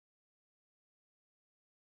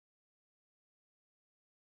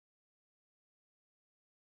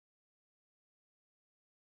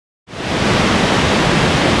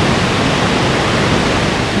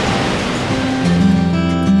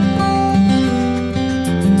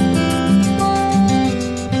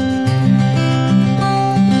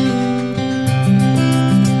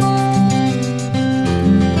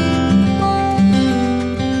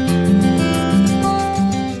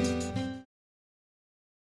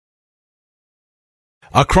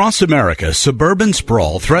Across America, suburban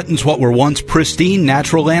sprawl threatens what were once pristine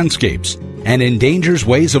natural landscapes and endangers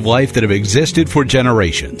ways of life that have existed for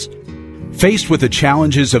generations. Faced with the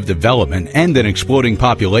challenges of development and an exploding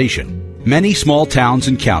population, many small towns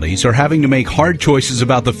and counties are having to make hard choices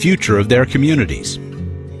about the future of their communities.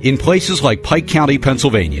 In places like Pike County,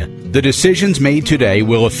 Pennsylvania, the decisions made today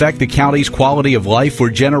will affect the county's quality of life for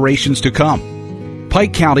generations to come.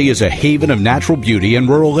 Pike County is a haven of natural beauty and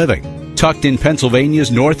rural living, tucked in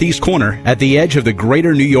Pennsylvania's northeast corner at the edge of the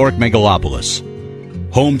greater New York megalopolis.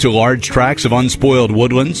 Home to large tracts of unspoiled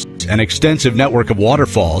woodlands, an extensive network of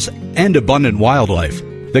waterfalls, and abundant wildlife,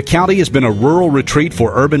 the county has been a rural retreat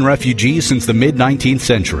for urban refugees since the mid-19th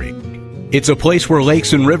century. It's a place where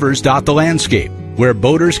lakes and rivers dot the landscape, where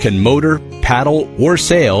boaters can motor, paddle, or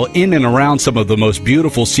sail in and around some of the most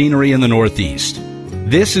beautiful scenery in the Northeast.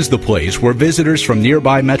 This is the place where visitors from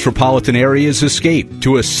nearby metropolitan areas escape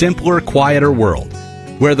to a simpler, quieter world,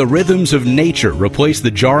 where the rhythms of nature replace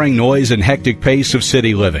the jarring noise and hectic pace of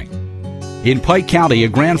city living. In Pike County, a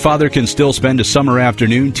grandfather can still spend a summer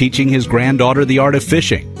afternoon teaching his granddaughter the art of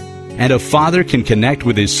fishing, and a father can connect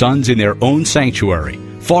with his sons in their own sanctuary,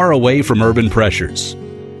 far away from urban pressures.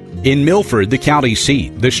 In Milford, the county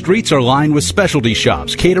seat, the streets are lined with specialty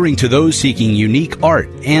shops catering to those seeking unique art,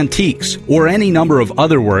 antiques, or any number of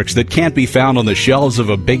other works that can't be found on the shelves of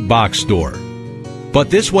a big box store.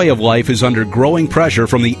 But this way of life is under growing pressure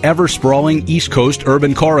from the ever-sprawling East Coast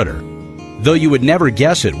urban corridor. Though you would never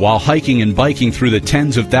guess it while hiking and biking through the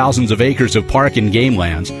tens of thousands of acres of park and game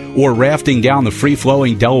lands, or rafting down the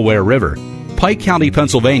free-flowing Delaware River, Pike County,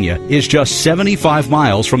 Pennsylvania is just 75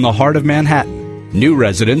 miles from the heart of Manhattan. New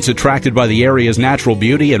residents, attracted by the area's natural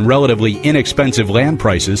beauty and relatively inexpensive land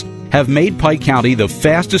prices, have made Pike County the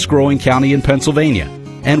fastest-growing county in Pennsylvania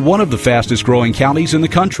and one of the fastest-growing counties in the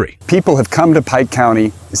country. People have come to Pike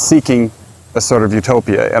County seeking a sort of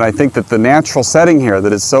utopia, and I think that the natural setting here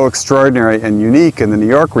that is so extraordinary and unique in the New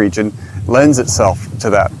York region lends itself to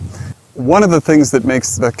that. One of the things that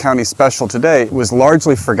makes the county special today was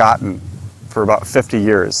largely forgotten for about 50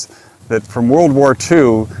 years. That from World War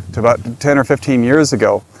II to about 10 or 15 years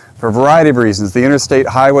ago, for a variety of reasons, the interstate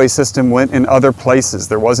highway system went in other places.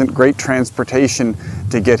 There wasn't great transportation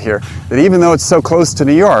to get here. That even though it's so close to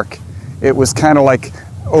New York, it was kind of like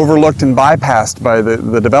overlooked and bypassed by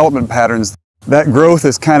the development patterns. That growth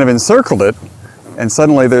has kind of encircled it, and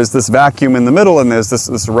suddenly there's this vacuum in the middle, and there's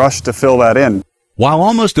this rush to fill that in. While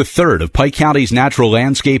almost a third of Pike County's natural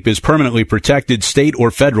landscape is permanently protected state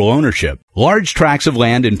or federal ownership, large tracts of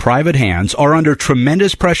land in private hands are under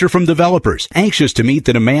tremendous pressure from developers anxious to meet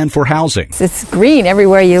the demand for housing. It's green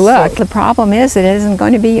everywhere you look. The problem is it isn't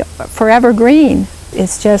going to be forever green.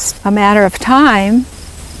 It's just a matter of time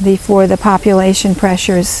before the population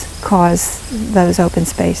pressures cause those open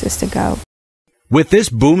spaces to go. With this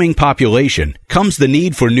booming population comes the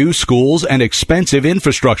need for new schools and expensive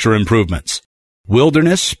infrastructure improvements.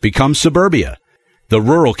 Wilderness becomes suburbia. The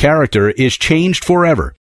rural character is changed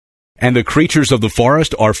forever, and the creatures of the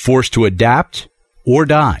forest are forced to adapt or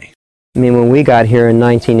die. I mean, when we got here in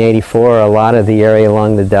 1984, a lot of the area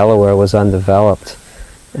along the Delaware was undeveloped,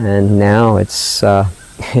 and now it's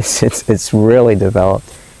really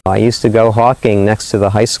developed. I used to go hawking next to the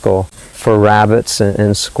high school for rabbits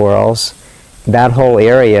and squirrels. That whole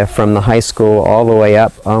area from the high school all the way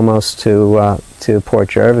up almost to Port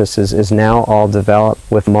Jervis is now all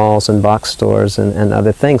developed with malls and box stores and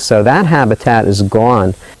other things. So that habitat is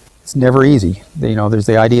gone. It's never easy. You know, there's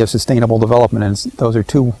the idea of sustainable development, and those are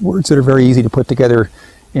two words that are very easy to put together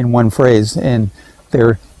in one phrase, and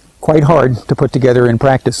they're quite hard to put together in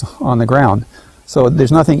practice on the ground. So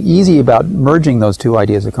there's nothing easy about merging those two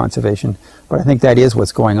ideas of conservation, but I think that is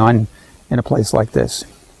what's going on in a place like this.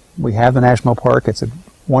 We have the national park. It's a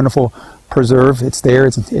wonderful preserve. It's there.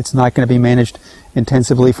 It's not going to be managed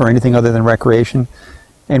intensively for anything other than recreation.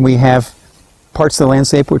 And we have parts of the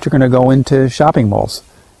landscape which are going to go into shopping malls.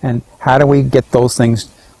 And how do we get those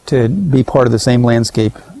things to be part of the same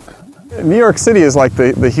landscape? New York City is like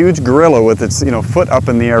the huge gorilla with its foot up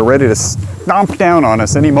in the air, ready to stomp down on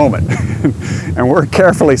us any moment. And we're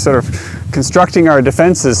carefully sort of constructing our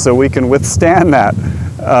defenses so we can withstand that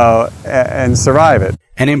and survive it.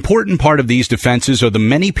 An important part of these defenses are the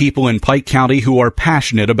many people in Pike County who are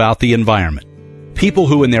passionate about the environment. People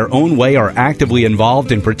who in their own way are actively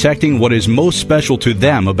involved in protecting what is most special to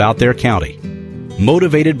them about their county.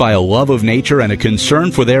 Motivated by a love of nature and a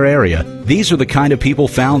concern for their area, these are the kind of people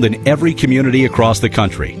found in every community across the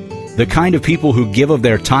country. The kind of people who give of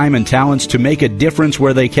their time and talents to make a difference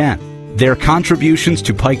where they can. Their contributions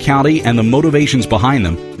to Pike County and the motivations behind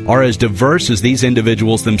them are as diverse as these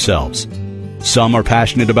individuals themselves. Some are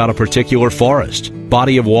passionate about a particular forest,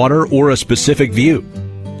 body of water, or a specific view.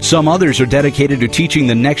 Some others are dedicated to teaching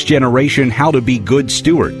the next generation how to be good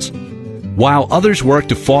stewards, while others work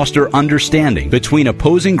to foster understanding between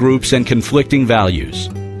opposing groups and conflicting values.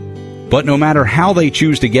 But no matter how they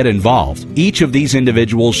choose to get involved, each of these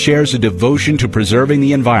individuals shares a devotion to preserving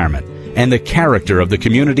the environment and the character of the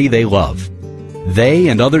community they love. They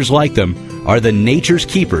and others like them are the nature's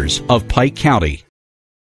keepers of Pike County.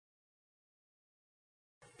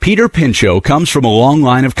 Peter Pinchot comes from a long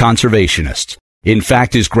line of conservationists. In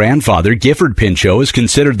fact, his grandfather, Gifford Pinchot, is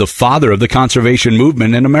considered the father of the conservation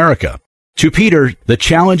movement in America. To Peter, the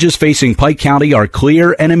challenges facing Pike County are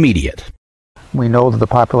clear and immediate. We know that the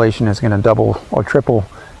population is going to double or triple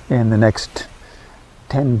in the next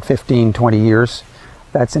 10, 15, 20 years.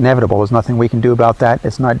 That's inevitable. There's nothing we can do about that.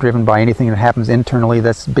 It's not driven by anything that happens internally.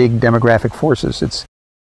 That's big demographic forces. It's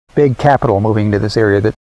big capital moving into this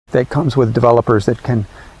area that comes with developers that can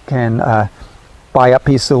buy up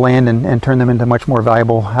pieces of land and turn them into much more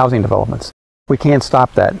valuable housing developments. We can't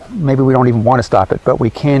stop that. Maybe we don't even want to stop it, but we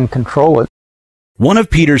can control it. One of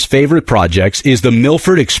Peter's favorite projects is the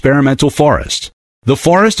Milford Experimental Forest. The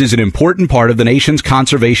forest is an important part of the nation's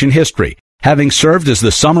conservation history, having served as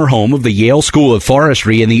the summer home of the Yale School of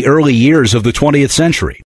Forestry in the early years of the 20th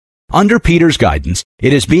century. Under Peter's guidance,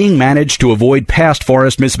 it is being managed to avoid past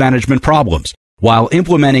forest mismanagement problems, while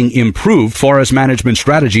implementing improved forest management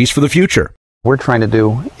strategies for the future. What we're trying to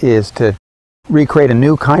do is to recreate a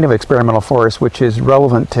new kind of experimental forest which is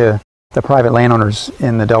relevant to the private landowners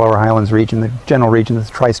in the Delaware Highlands region, the general region, the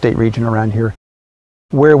tri-state region around here,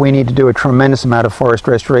 where we need to do a tremendous amount of forest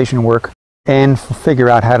restoration work and figure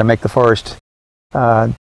out how to make the forest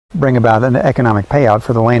bring about an economic payout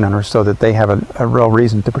for the landowners so that they have a real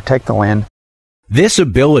reason to protect the land. This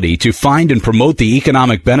ability to find and promote the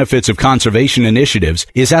economic benefits of conservation initiatives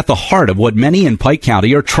is at the heart of what many in Pike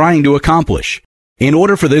County are trying to accomplish. In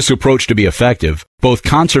order for this approach to be effective, both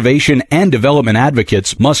conservation and development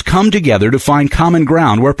advocates must come together to find common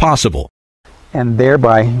ground where possible, and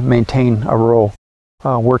thereby maintain a rural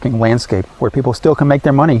working landscape where people still can make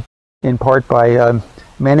their money, in part by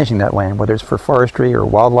managing that land, whether it's for forestry or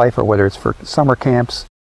wildlife, or whether it's for summer camps,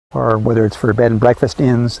 or whether it's for bed and breakfast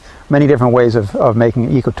inns, many different ways of making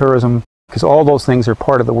ecotourism, because all those things are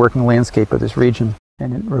part of the working landscape of this region,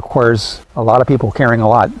 and it requires a lot of people caring a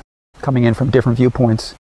lot, coming in from different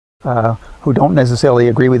viewpoints, who don't necessarily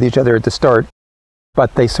agree with each other at the start,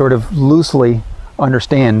 but they sort of loosely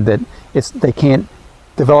understand that they can't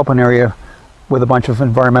develop an area with a bunch of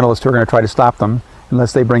environmentalists who are going to try to stop them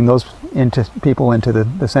unless they bring those people into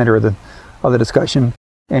the center of the discussion.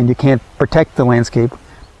 And you can't protect the landscape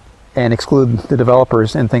and exclude the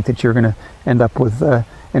developers and think that you're going to end up with an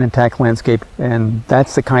intact landscape. And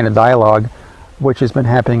that's the kind of dialogue which has been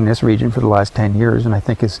happening in this region for the last 10 years, and I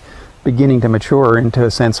think is beginning to mature into a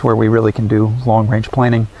sense where we really can do long-range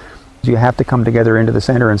planning. You have to come together into the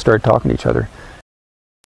center and start talking to each other.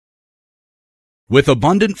 With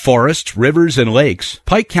abundant forests, rivers, and lakes,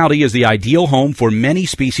 Pike County is the ideal home for many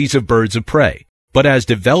species of birds of prey. But as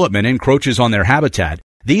development encroaches on their habitat,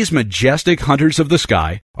 these majestic hunters of the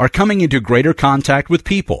sky are coming into greater contact with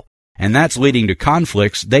people, and that's leading to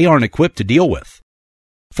conflicts they aren't equipped to deal with.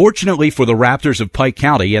 Fortunately for the raptors of Pike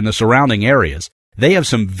County and the surrounding areas, they have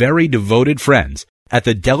some very devoted friends at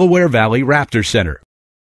the Delaware Valley Raptor Center.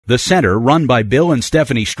 The center, run by Bill and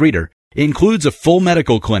Stephanie Streeter, includes a full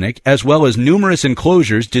medical clinic as well as numerous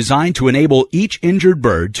enclosures designed to enable each injured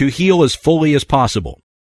bird to heal as fully as possible.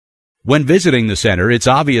 When visiting the center, it's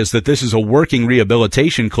obvious that this is a working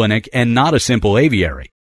rehabilitation clinic and not a simple aviary.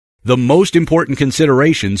 The most important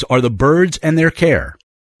considerations are the birds and their care.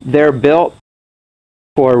 They're built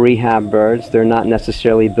for rehab birds. They're not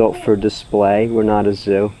necessarily built for display. We're not a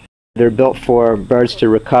zoo. They're built for birds to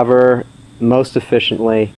recover most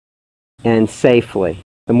efficiently and safely.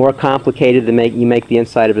 The more complicated you make the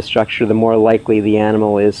inside of a structure, the more likely the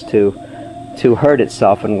animal is to hurt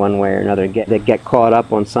itself in one way or another, get caught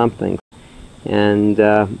up on something. And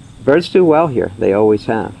birds do well here. They always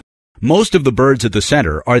have. Most of the birds at the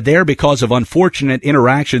center are there because of unfortunate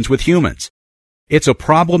interactions with humans. It's a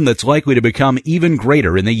problem that's likely to become even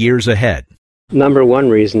greater in the years ahead. Number one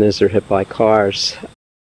reason is they're hit by cars.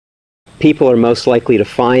 People are most likely to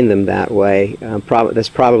find them that way. That's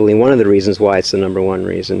probably one of the reasons why it's the number one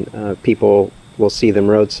reason. People will see them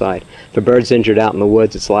roadside. If a bird's injured out in the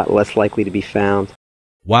woods, it's a lot less likely to be found.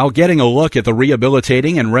 While getting a look at the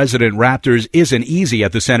rehabilitating and resident raptors isn't easy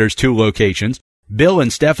at the center's two locations, Bill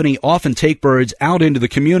and Stephanie often take birds out into the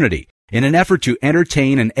community in an effort to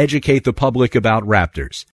entertain and educate the public about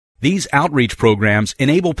raptors. These outreach programs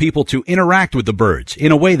enable people to interact with the birds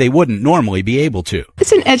in a way they wouldn't normally be able to.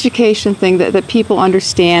 It's an education thing that people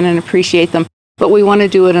understand and appreciate them, but we want to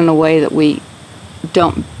do it in a way that we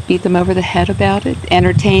don't beat them over the head about it,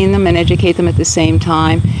 entertain them and educate them at the same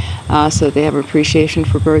time, so they have appreciation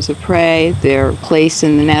for birds of prey, their place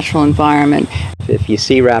in the natural environment. If you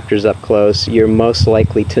see raptors up close, you're most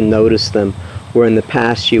likely to notice them, where in the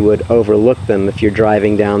past you would overlook them if you're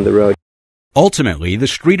driving down the road. Ultimately, the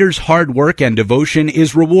streeters' hard work and devotion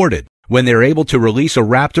is rewarded when they're able to release a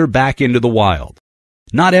raptor back into the wild.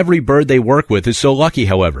 Not every bird they work with is so lucky,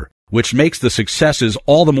 however, which makes the successes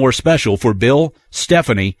all the more special for Bill,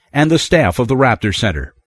 Stephanie, and the staff of the Raptor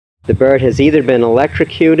Center. The bird has either been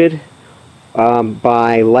electrocuted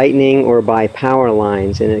by lightning or by power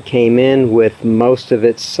lines, and it came in with most of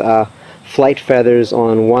its flight feathers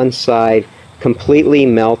on one side completely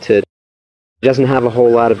melted. She doesn't have a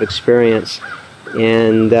whole lot of experience,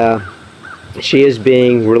 and she is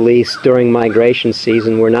being released during migration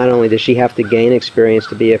season, where not only does she have to gain experience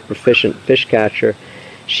to be a proficient fish catcher,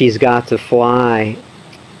 she's got to fly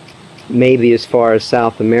maybe as far as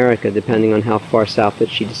South America, depending on how far south that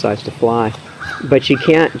she decides to fly. But you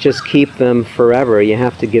can't just keep them forever. You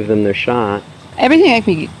have to give them their shot. Everything that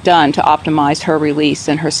can be done to optimize her release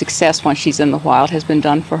and her success once she's in the wild has been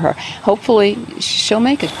done for her. Hopefully, she'll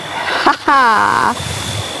make it. Ha ha!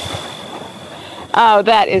 Oh,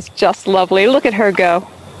 that is just lovely. Look at her go.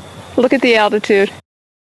 Look at the altitude.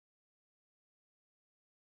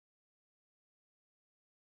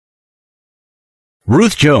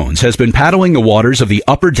 Ruth Jones has been paddling the waters of the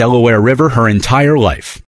upper Delaware River her entire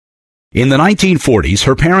life. In the 1940s,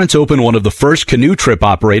 her parents opened one of the first canoe trip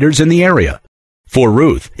operators in the area. For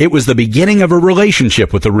Ruth, it was the beginning of a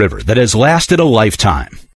relationship with the river that has lasted a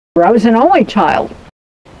lifetime. I was an only child,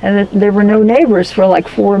 and there were no neighbors for like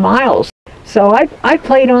 4 miles. So I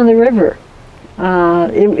played on the river.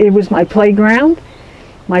 It was my playground,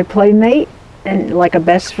 my playmate, and like a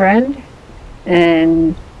best friend.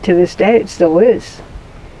 And to this day, it still is.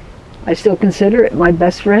 I still consider it my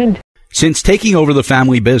best friend. Since taking over the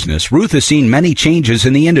family business, Ruth has seen many changes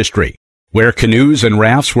in the industry. Where canoes and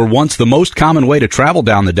rafts were once the most common way to travel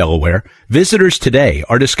down the Delaware, visitors today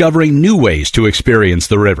are discovering new ways to experience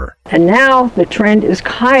the river. And now the trend is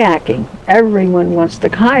kayaking. Everyone wants to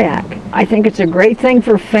kayak. I think it's a great thing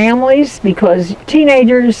for families because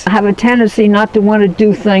teenagers have a tendency not to want to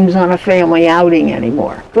do things on a family outing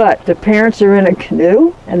anymore. But the parents are in a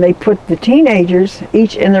canoe and they put the teenagers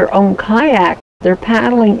each in their own kayak. They're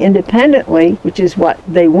paddling independently, which is what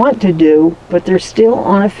they want to do, but they're still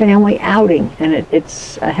on a family outing, and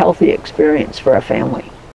it's a healthy experience for a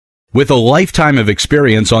family. With a lifetime of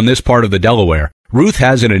experience on this part of the Delaware, Ruth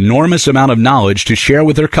has an enormous amount of knowledge to share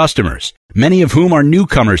with her customers, many of whom are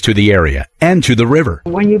newcomers to the area and to the river.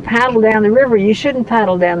 When you paddle down the river, you shouldn't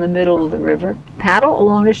paddle down the middle of the river. Paddle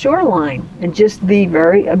along the shoreline and just be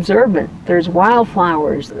very observant. There's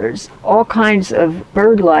wildflowers, there's all kinds of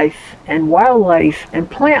bird life and wildlife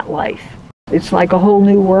and plant life. It's like a whole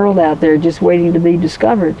new world out there just waiting to be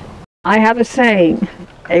discovered. I have a saying,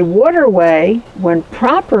 a waterway, when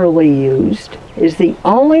properly used, is the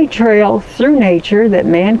only trail through nature that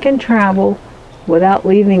man can travel without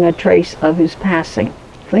leaving a trace of his passing.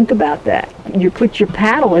 Think about that. You put your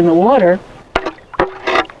paddle in the water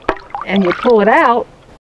and you pull it out,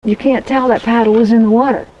 you can't tell that paddle was in the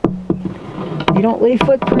water. You don't leave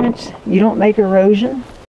footprints, you don't make erosion.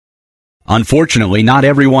 Unfortunately, not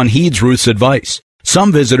everyone heeds Ruth's advice.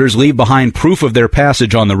 Some visitors leave behind proof of their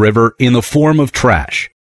passage on the river in the form of trash.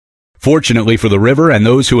 Fortunately for the river and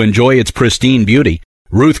those who enjoy its pristine beauty,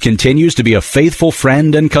 Ruth continues to be a faithful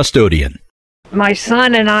friend and custodian. My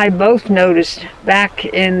son and I both noticed back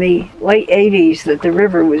in the late 80s that the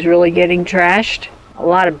river was really getting trashed. A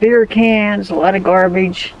lot of beer cans, a lot of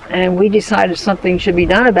garbage, and we decided something should be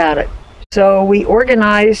done about it. So we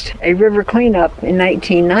organized a river cleanup in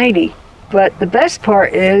 1990. But the best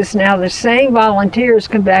part is now the same volunteers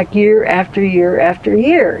come back year after year after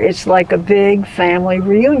year. It's like a big family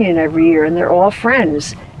reunion every year, and they're all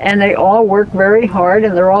friends. And they all work very hard,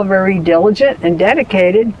 and they're all very diligent and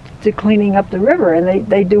dedicated to cleaning up the river, and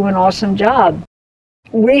they do an awesome job.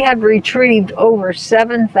 We have retrieved over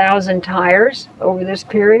 7,000 tires over this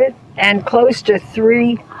period, and close to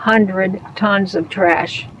 300 tons of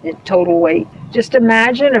trash in total weight. Just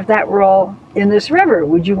imagine if that were all in this river.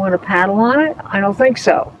 Would you want to paddle on it? I don't think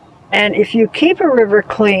so. And if you keep a river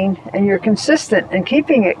clean and you're consistent in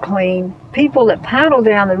keeping it clean, people that paddle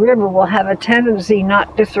down the river will have a tendency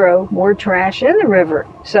not to throw more trash in the river.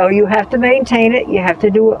 So you have to maintain it. You have to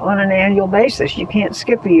do it on an annual basis. You can't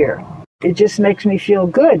skip a year. It just makes me feel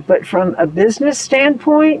good. But from a business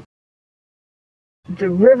standpoint, The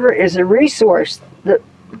river is a resource that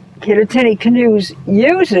Kittatinny Canoes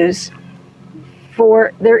uses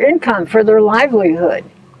for their income, for their livelihood.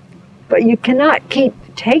 But you cannot keep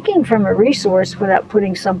taking from a resource without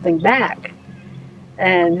putting something back.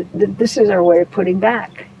 And this is our way of putting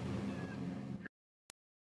back.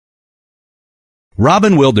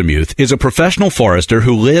 Robin Wildermuth is a professional forester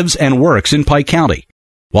who lives and works in Pike County.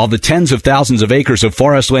 While the tens of thousands of acres of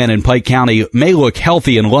forest land in Pike County may look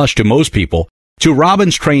healthy and lush to most people, to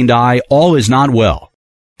Robin's trained eye, all is not well.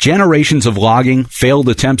 Generations of logging, failed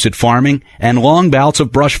attempts at farming, and long bouts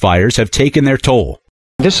of brush fires have taken their toll.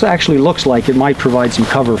 This actually looks like it might provide some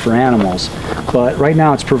cover for animals, but right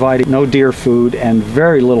now it's providing no deer food and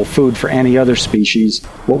very little food for any other species.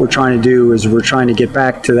 What we're trying to do is we're trying to get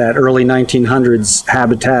back to that early 1900s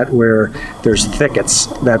habitat where there's thickets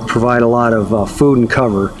that provide a lot of food and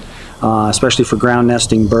cover, especially for ground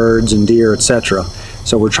nesting birds and deer, etc.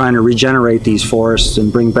 So we're trying to regenerate these forests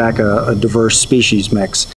and bring back a diverse species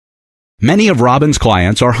mix. Many of Robin's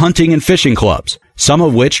clients are hunting and fishing clubs, some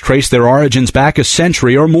of which trace their origins back a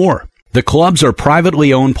century or more. The clubs are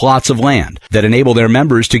privately owned plots of land that enable their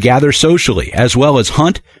members to gather socially, as well as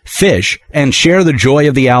hunt, fish, and share the joy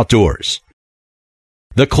of the outdoors.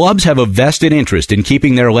 The clubs have a vested interest in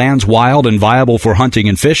keeping their lands wild and viable for hunting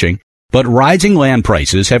and fishing, but rising land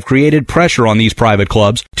prices have created pressure on these private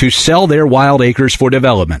clubs to sell their wild acres for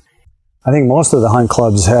development. I think most of the hunt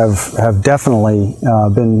clubs have definitely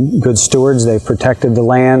been good stewards. They've protected the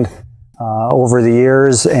land over the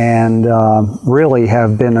years and really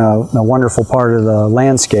have been a wonderful part of the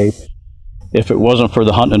landscape. If it wasn't for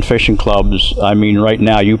the hunting and fishing clubs, I mean, right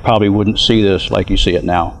now you probably wouldn't see this like you see it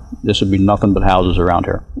now. This would be nothing but houses around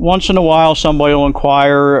here. Once in a while somebody will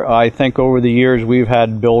inquire. I think over the years we've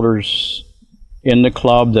had builders in the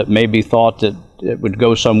club that maybe thought that it would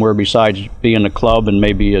go somewhere besides being a club and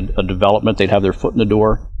maybe a development. They'd have their foot in the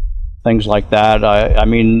door, things like that. I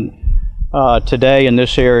mean, today in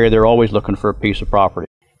this area, they're always looking for a piece of property.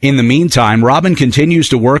 In the meantime, Robin continues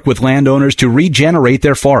to work with landowners to regenerate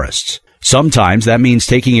their forests. Sometimes that means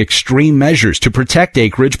taking extreme measures to protect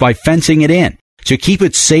acreage by fencing it in, to keep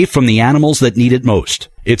it safe from the animals that need it most.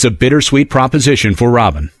 It's a bittersweet proposition for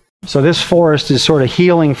Robin. So this forest is sort of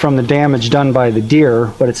healing from the damage done by the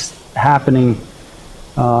deer, but it's happening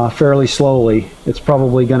fairly slowly. It's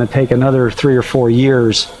probably going to take another 3 or 4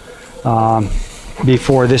 years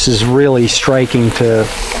before this is really striking to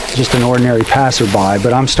just an ordinary passerby,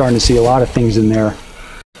 but I'm starting to see a lot of things in there.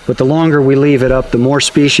 But the longer we leave it up, the more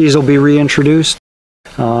species will be reintroduced,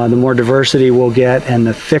 the more diversity we'll get, and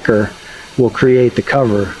the thicker will create the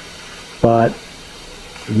cover. But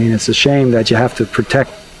I mean, it's a shame that you have to protect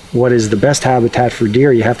what is the best habitat for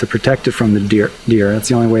deer. You have to protect it from the deer. That's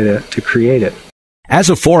the only way to create it. As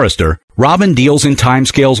a forester, Robin deals in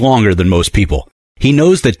timescales longer than most people. He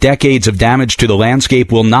knows that decades of damage to the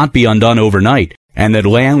landscape will not be undone overnight, and that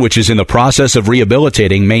land which is in the process of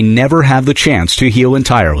rehabilitating may never have the chance to heal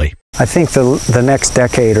entirely. I think the next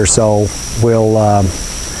decade or so will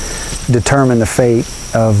determine the fate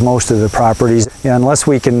of most of the properties. Unless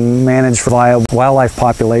we can manage viable wildlife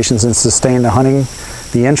populations and sustain the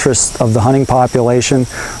interests of the hunting population,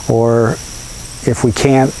 or if we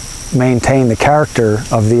can't maintain the character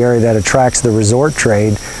of the area that attracts the resort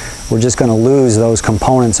trade, we're just going to lose those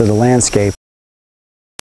components of the landscape.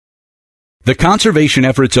 The conservation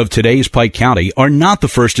efforts of today's Pike County are not the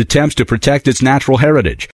first attempts to protect its natural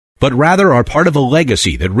heritage, but rather are part of a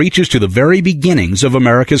legacy that reaches to the very beginnings of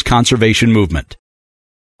America's conservation movement.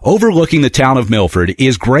 Overlooking the town of Milford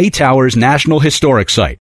is Gray Towers National Historic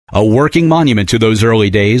Site, a working monument to those early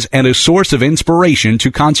days and a source of inspiration to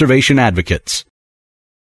conservation advocates.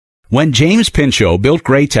 When James Pinchot built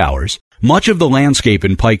Gray Towers, much of the landscape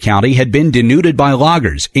in Pike County had been denuded by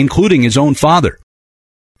loggers, including his own father.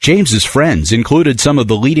 James's friends included some of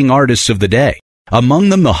the leading artists of the day, among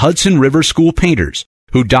them the Hudson River School painters,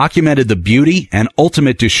 who documented the beauty and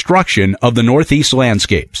ultimate destruction of the Northeast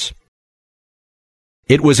landscapes.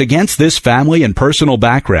 It was against this family and personal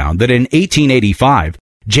background that in 1885,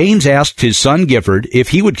 James asked his son Gifford if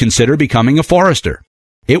he would consider becoming a forester.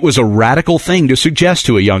 It was a radical thing to suggest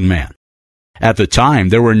to a young man. At the time,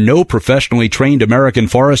 there were no professionally trained American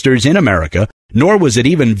foresters in America, nor was it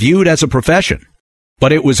even viewed as a profession.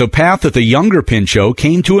 But it was a path that the younger Pinchot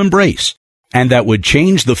came to embrace, and that would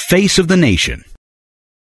change the face of the nation.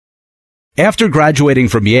 After graduating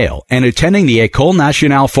from Yale and attending the École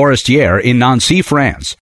Nationale Forestière in Nancy,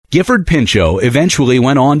 France, Gifford Pinchot eventually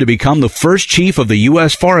went on to become the first chief of the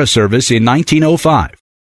U.S. Forest Service in 1905.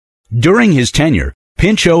 During his tenure,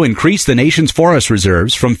 Pinchot increased the nation's forest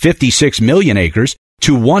reserves from 56 million acres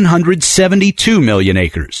to 172 million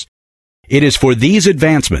acres. It is for these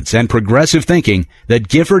advancements and progressive thinking that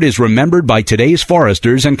Gifford is remembered by today's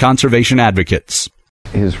foresters and conservation advocates.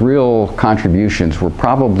 His real contributions were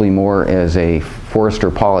probably more as a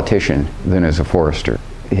forester politician than as a forester.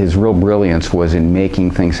 His real brilliance was in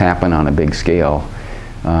making things happen on a big scale,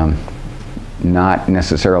 not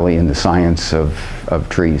necessarily in the science of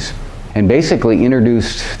trees. And basically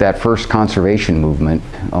introduced that first conservation movement,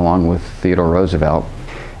 along with Theodore Roosevelt,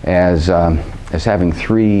 as having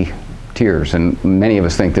three tiers. And many of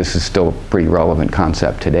us think this is still a pretty relevant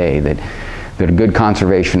concept today, that a good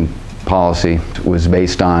conservation policy was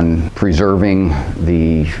based on preserving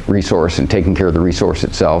the resource and taking care of the resource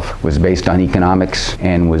itself, was based on economics,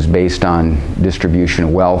 and was based on distribution of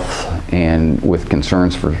wealth, and with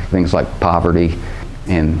concerns for things like poverty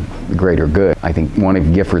and the greater good. I think one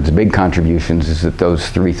of Gifford's big contributions is that those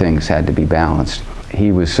three things had to be balanced.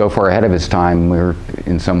 He was so far ahead of his time, we're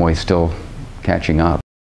in some ways still catching up.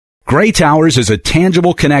 Gray Towers is a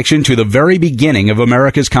tangible connection to the very beginning of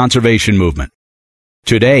America's conservation movement.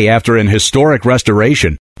 Today, after an historic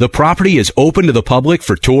restoration, the property is open to the public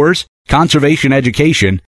for tours, conservation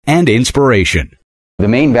education, and inspiration. The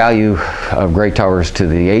main value of Gray Towers to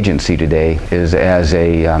the agency today is as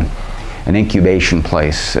an incubation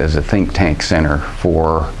place, as a think tank center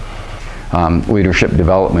for leadership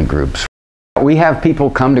development groups. We have people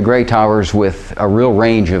come to Gray Towers with a real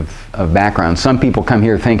range of backgrounds. Some people come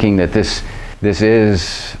here thinking that this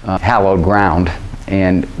is hallowed ground,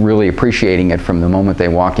 and really appreciating it from the moment they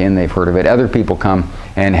walk in. They've heard of it. Other people come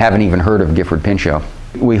and haven't even heard of Gifford Pinchot.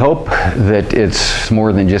 We hope that it's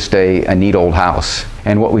more than just a neat old house.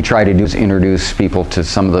 And what we try to do is introduce people to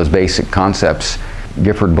some of those basic concepts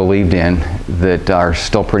Gifford believed in that are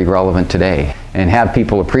still pretty relevant today, and have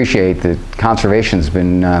people appreciate that conservation's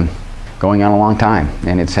been going on a long time,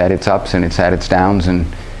 and it's had its ups and it's had its downs, and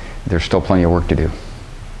there's still plenty of work to do.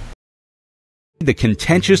 The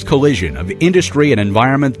contentious collision of industry and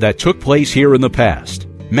environment that took place here in the past.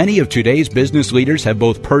 Many of today's business leaders have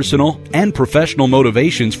both personal and professional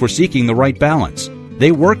motivations for seeking the right balance.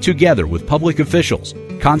 They work together with public officials,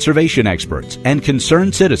 conservation experts, and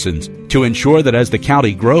concerned citizens to ensure that as the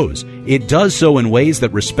county grows, it does so in ways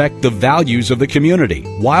that respect the values of the community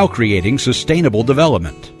while creating sustainable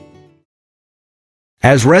development.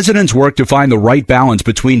 As residents work to find the right balance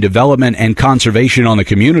between development and conservation on the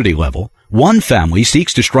community level, one family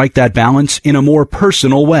seeks to strike that balance in a more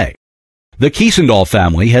personal way. The Kiesendahl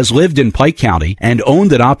family has lived in Pike County and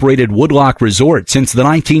owned and operated Woodloch Resort since the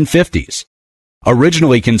 1950s.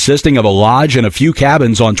 Originally consisting of a lodge and a few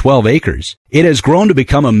cabins on 12 acres, it has grown to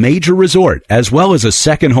become a major resort as well as a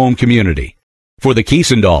second home community. For the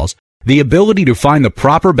Kiesendahls, the ability to find the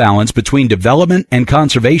proper balance between development and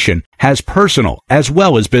conservation has personal as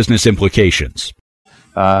well as business implications.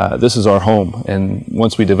 This is our home, and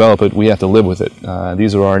once we develop it, we have to live with it.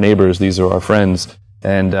 These are our neighbors, these are our friends,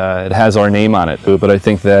 and it has our name on it. But I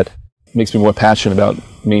think that makes me more passionate about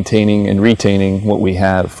maintaining and retaining what we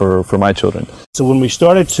have for my children. So when we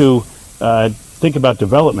started to think about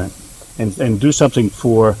development and do something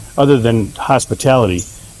for other than hospitality,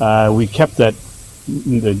 we kept that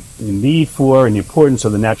the need for and the importance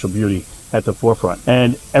of the natural beauty at the forefront.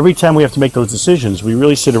 And every time we have to make those decisions, we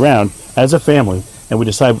really sit around as a family and we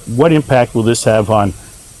decide what impact will this have on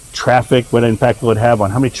traffic, what impact will it have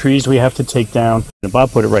on how many trees we have to take down. And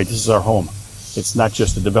Bob put it right, this is our home. It's not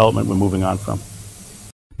just a development we're moving on from.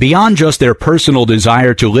 Beyond just their personal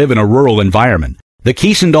desire to live in a rural environment, the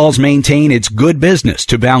Kiesendahls maintain it's good business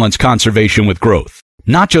to balance conservation with growth,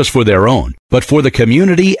 not just for their own, but for the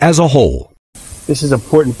community as a whole. This is an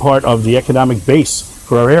important part of the economic base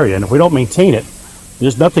for our area, and if we don't maintain it,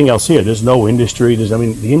 there's nothing else here. There's no industry.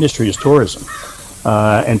 The industry is tourism,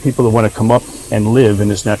 and people that want to come up and live in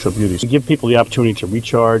this natural beauty. So give people the opportunity to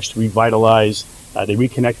recharge, to revitalize, they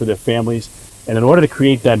reconnect with their families, and in order to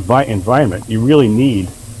create that environment, you really need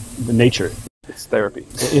the nature. It's therapy.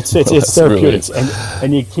 It's therapeutic,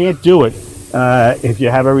 and you can't do it if you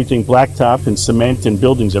have everything blacktop and cement and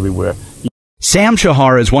buildings everywhere. Sam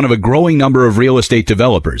Shahar is one of a growing number of real estate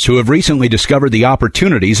developers who have recently discovered the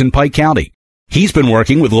opportunities in Pike County. He's been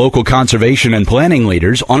working with local conservation and planning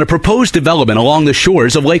leaders on a proposed development along the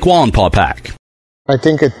shores of Lake Wallenpaupack. I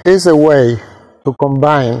think it is a way to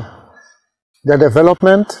combine the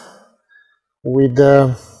development with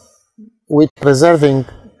preserving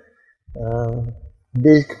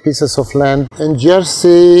big pieces of land. In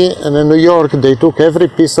Jersey and in New York, they took every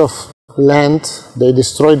piece of land, they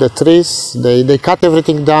destroyed the trees, they cut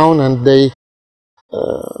everything down, and they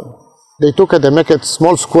took it, they make it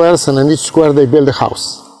small squares, and in each square they build a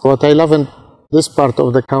house. What I love in this part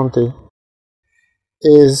of the county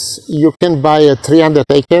is you can buy 300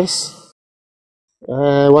 acres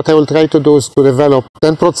what I will try to do is to develop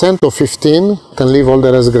 10% or 15% and leave all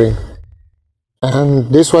the rest green.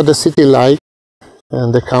 And this is what the city like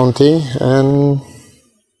and the county, and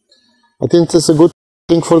I think it's a good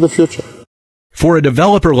thing for the future. For a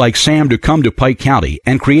developer like Sam to come to Pike County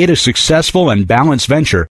and create a successful and balanced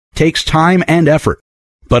venture takes time and effort.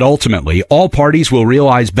 But ultimately, all parties will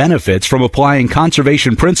realize benefits from applying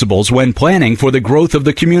conservation principles when planning for the growth of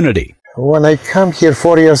the community. When I came here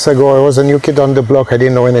 4 years ago, I was a new kid on the block. I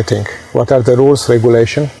didn't know anything. What are the rules,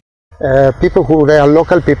 regulation? People who they are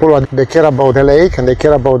local people, they care about the lake and they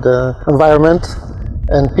care about the environment.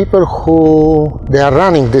 And people who they are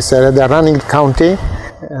running this area, they are running the county,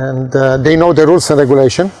 and they know the rules and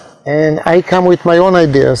regulation. And I come with my own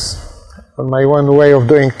ideas, my own way of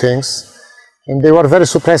doing things. And they were very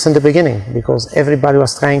surprised in the beginning because everybody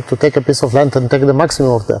was trying to take a piece of land and take the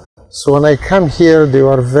maximum of that. So when I come here, they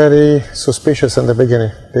were very suspicious in the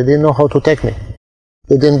beginning. They didn't know how to take me.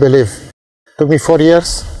 They didn't believe. It took me 4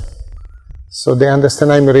 years. So they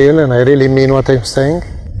understand I'm real and I really mean what I'm saying.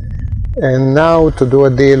 And now to do a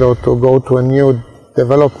deal or to go to a new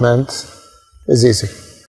development is easy.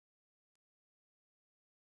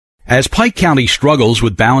 As Pike County struggles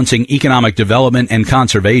with balancing economic development and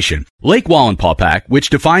conservation, Lake Wallenpaupack, which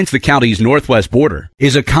defines the county's northwest border,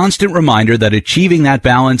 is a constant reminder that achieving that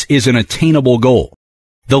balance is an attainable goal.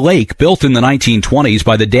 The lake, built in the 1920s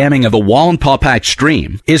by the damming of the Wallenpaupack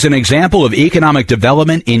stream, is an example of economic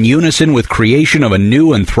development in unison with creation of a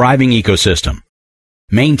new and thriving ecosystem.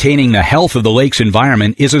 Maintaining the health of the lake's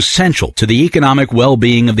environment is essential to the economic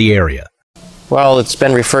well-being of the area. Well, it's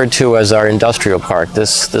been referred to as our industrial park.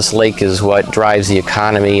 This lake is what drives the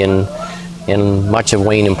economy in much of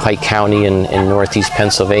Wayne and Pike County and in northeast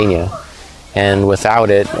Pennsylvania. And without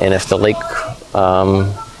it, and if the lake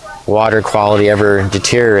water quality ever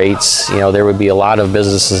deteriorates, there would be a lot of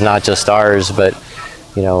businesses, not just ours, but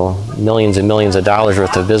millions and millions of dollars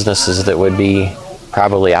worth of businesses that would be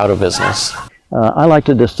probably out of business. I like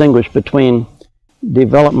to distinguish between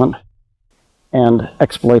development and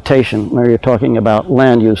exploitation, where you're talking about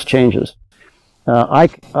land use changes.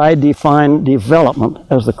 I define development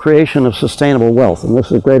as the creation of sustainable wealth, and this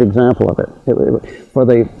is a great example of it. For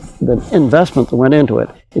the investment that went into it,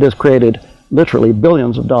 it has created literally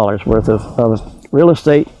billions of dollars worth of real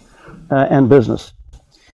estate and business.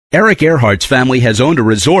 Eric Earhart's family has owned a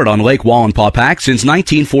resort on Lake Wallenpaupack since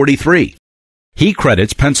 1943. He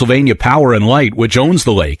credits Pennsylvania Power and Light, which owns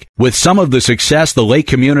the lake, with some of the success the lake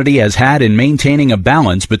community has had in maintaining a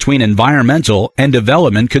balance between environmental and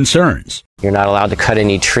development concerns. You're not allowed to cut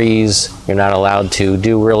any trees. You're not allowed to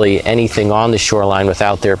do really anything on the shoreline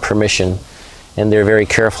without their permission. And they're very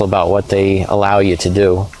careful about what they allow you to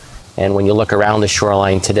do. And when you look around the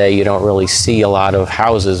shoreline today, you don't really see a lot of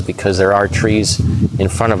houses because there are trees in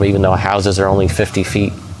front of them, even though houses are only 50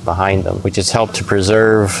 feet behind them, which has helped to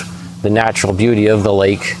preserve the natural beauty of the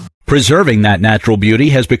lake. Preserving that natural beauty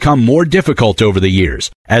has become more difficult over the years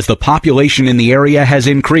as the population in the area has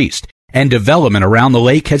increased and development around the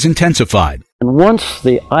lake has intensified. And once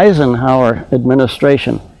the Eisenhower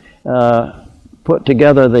administration put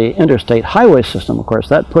together the interstate highway system, of course,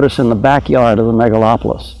 that put us in the backyard of the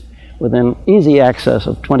megalopolis within easy access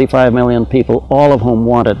of 25 million people, all of whom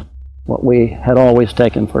wanted what we had always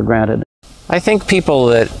taken for granted. I think people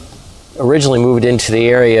that originally moved into the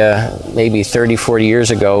area maybe 30, 40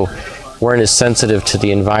 years ago weren't as sensitive to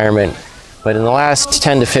the environment. But in the last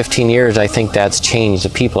 10 to 15 years, I think that's changed. The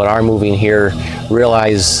people that are moving here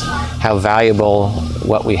realize how valuable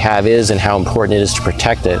what we have is and how important it is to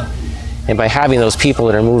protect it. And by having those people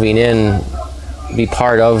that are moving in be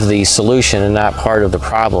part of the solution and not part of the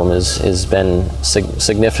problem has been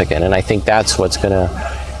significant. And I think that's what's going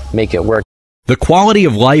to make it work. The quality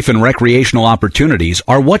of life and recreational opportunities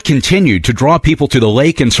are what continue to draw people to the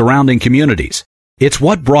lake and surrounding communities. It's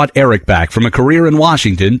what brought Eric back from a career in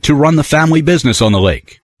Washington to run the family business on the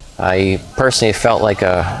lake. I personally felt like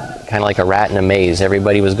kind of like a rat in a maze.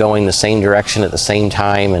 Everybody was going the same direction at the same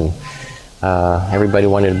time, and everybody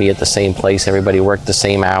wanted to be at the same place. Everybody worked the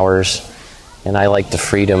same hours, and I like the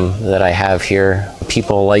freedom that I have here.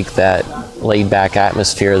 People like that laid-back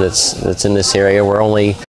atmosphere that's in this area. We're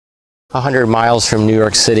only 100 miles from New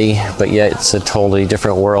York City, but yet it's a totally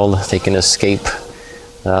different world. They can escape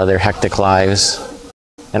their hectic lives.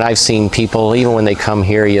 And I've seen people, even when they come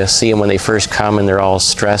here, you see them when they first come and they're all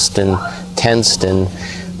stressed and tensed, and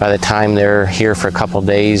by the time they're here for a couple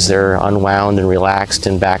days, they're unwound and relaxed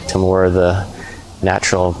and back to more of the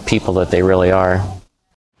natural people that they really are.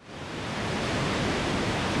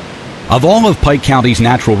 Of all of Pike County's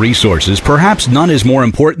natural resources, perhaps none is more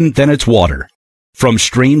important than its water. From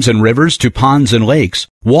streams and rivers to ponds and lakes,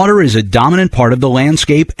 water is a dominant part of the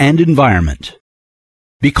landscape and environment.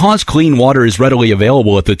 Because clean water is readily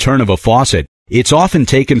available at the turn of a faucet, it's often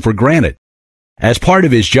taken for granted. As part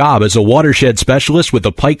of his job as a watershed specialist with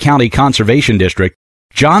the Pike County Conservation District,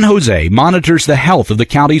 John Jose monitors the health of the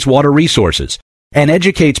county's water resources and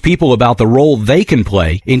educates people about the role they can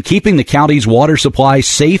play in keeping the county's water supply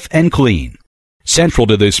safe and clean. Central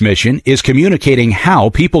to this mission is communicating how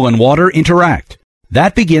people and water interact.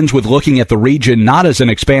 That begins with looking at the region not as an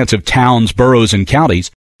expanse of towns, boroughs, and counties,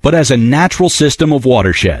 but as a natural system of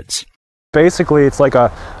watersheds. Basically, it's like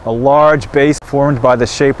a large basin formed by the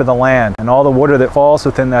shape of the land, and all the water that falls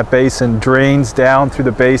within that basin drains down through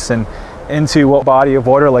the basin into a body of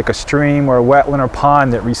water like a stream or a wetland or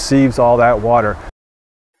pond that receives all that water.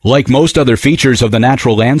 Like most other features of the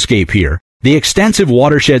natural landscape here, the extensive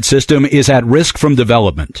watershed system is at risk from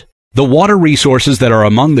development. The water resources that are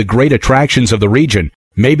among the great attractions of the region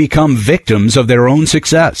may become victims of their own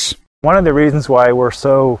success. One of the reasons why we're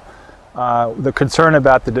so the concern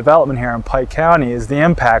about the development here in Pike County is the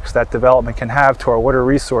impacts that development can have to our water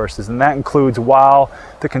resources, and that includes while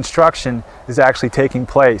the construction is actually taking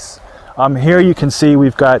place. Here you can see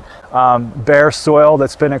we've got bare soil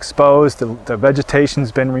that's been exposed, the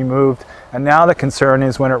vegetation's been removed, and now the concern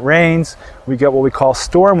is when it rains, we get what we call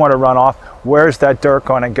stormwater runoff. Where's that dirt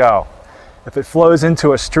going to go? If it flows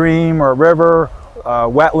into a stream or a river,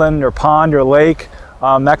 wetland or pond or lake,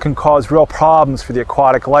 that can cause real problems for the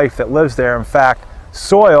aquatic life that lives there. In fact,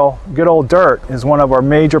 soil, good old dirt, is one of our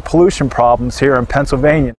major pollution problems here in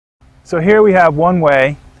Pennsylvania. So here we have one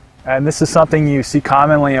way, and this is something you see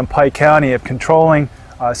commonly in Pike County, of controlling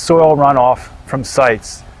soil runoff from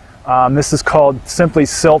sites. This is called simply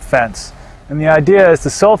silt fence. And the idea is the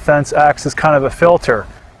silt fence acts as kind of a filter.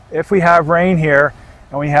 If we have rain here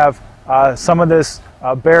and we have some of this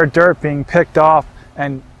bare dirt being picked off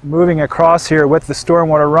and moving across here with the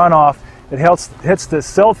stormwater runoff, it hits the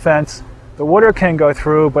silt fence. The water can go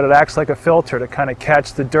through, but it acts like a filter to kind of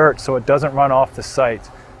catch the dirt so it doesn't run off the site.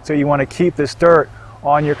 So you want to keep this dirt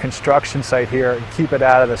on your construction site here and keep it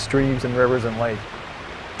out of the streams and rivers and lakes.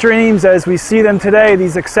 Streams as we see them today,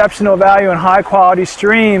 these exceptional value and high quality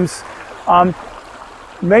streams,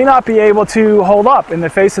 may not be able to hold up in the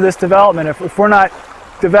face of this development if we're not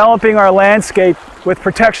developing our landscape with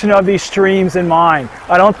protection of these streams in mind.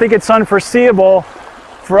 I don't think it's unforeseeable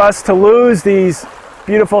for us to lose these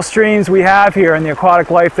beautiful streams we have here and the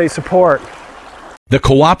aquatic life they support. The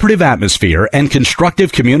cooperative atmosphere and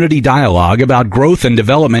constructive community dialogue about growth and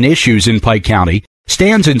development issues in Pike County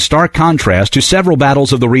stands in stark contrast to several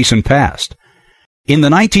battles of the recent past. In the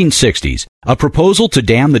 1960s, a proposal to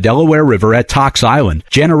dam the Delaware River at Tox Island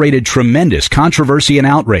generated tremendous controversy and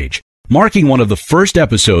outrage, marking one of the first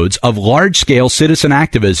episodes of large-scale citizen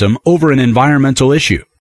activism over an environmental issue.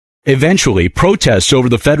 Eventually, protests over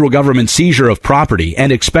the federal government's seizure of property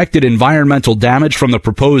and expected environmental damage from the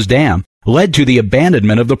proposed dam led to the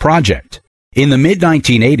abandonment of the project. In the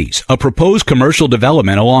mid-1980s, a proposed commercial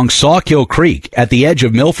development along Sawkill Creek at the edge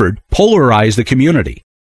of Milford polarized the community.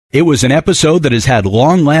 It was an episode that has had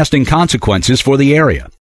long-lasting consequences for the area.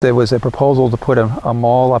 There was a proposal to put a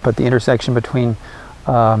mall up at the intersection between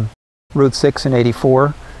Route 6 and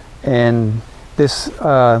 84, and this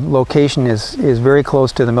location is very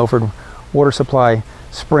close to the Milford water supply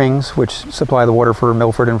springs, which supply the water for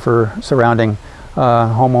Milford and for surrounding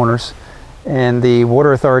homeowners. And the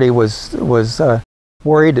water authority was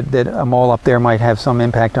worried that a mall up there might have some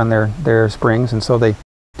impact on their springs, and so they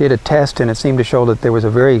did a test, and it seemed to show that there was a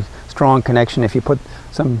very strong connection. If you put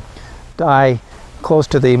some dye close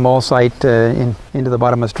to the mall site into the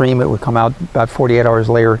bottom of the stream, it would come out about 48 hours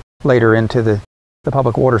later into the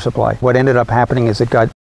public water supply. What ended up happening is it got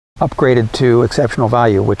upgraded to exceptional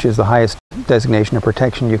value, which is the highest designation of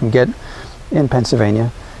protection you can get in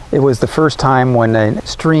Pennsylvania. It was the first time when a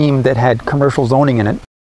stream that had commercial zoning in it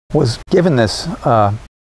was given this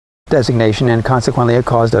designation, and consequently it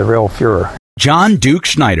caused a real furor. John Duke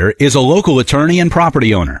Schneider is a local attorney and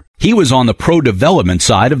property owner. He was on the pro-development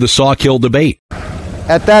side of the Sawkill debate.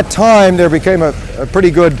 At that time, there became a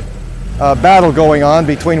pretty good battle going on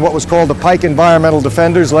between what was called the Pike Environmental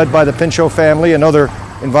Defenders, led by the Pinchot family and other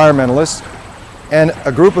environmentalists, and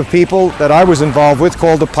a group of people that I was involved with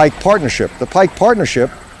called the Pike Partnership. The Pike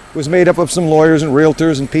Partnership was made up of some lawyers and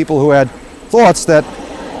realtors and people who had thoughts that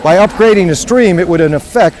by upgrading the stream, it would in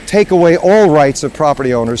effect take away all rights of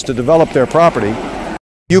property owners to develop their property.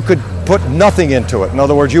 You could put nothing into it. In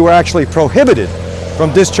other words, you were actually prohibited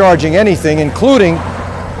from discharging anything, including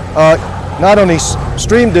not only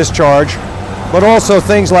stream discharge, but also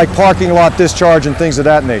things like parking lot discharge and things of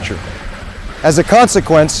that nature. As a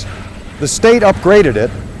consequence, The state upgraded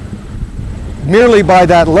it merely by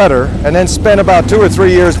that letter and then spent about 2 or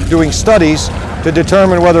 3 years doing studies to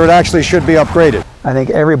determine whether it actually should be upgraded. I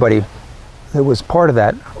think everybody that was part of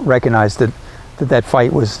that recognized that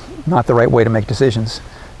fight was not the right way to make decisions,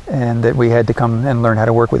 and that we had to come and learn how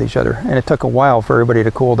to work with each other. And it took a while for everybody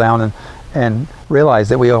to cool down and realize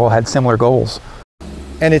that we all had similar goals.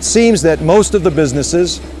 And it seems that most of the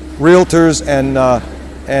businesses, realtors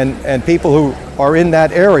and people who are in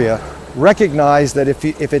that area recognize that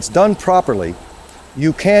if it's done properly,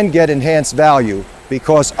 you can get enhanced value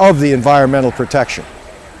because of the environmental protection.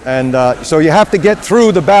 And so you have to get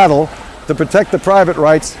through the battle to protect the private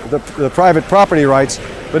rights, the private property rights,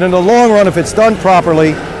 but in the long run, if it's done properly,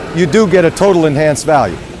 you do get a total enhanced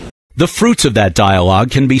value. The fruits of that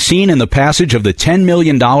dialogue can be seen in the passage of the $10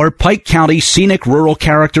 million Pike County Scenic Rural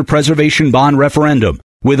Character Preservation Bond referendum,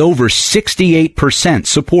 with over 68%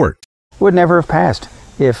 support. It would never have passed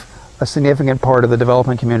if a significant part of the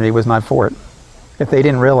development community was not for it. If they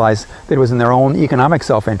didn't realize that it was in their own economic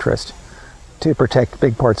self-interest to protect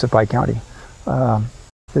big parts of Pike County, that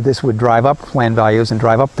this would drive up land values and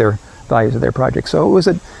drive up their values of their projects. So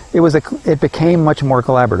it became much more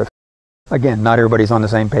collaborative. Again, not everybody's on the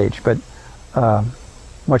same page, but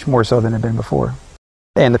much more so than it had been before.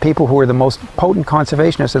 And the people who are the most potent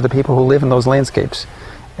conservationists are the people who live in those landscapes.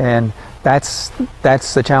 And that's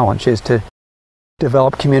the challenge, is to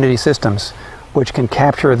develop community systems which can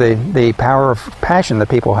capture the power of passion that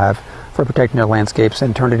people have for protecting their landscapes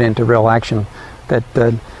and turn it into real action that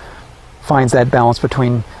finds that balance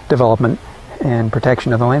between development and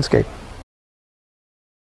protection of the landscape.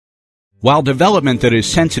 While development that is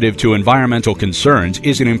sensitive to environmental concerns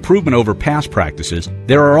is an improvement over past practices,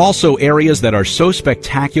 there are also areas that are so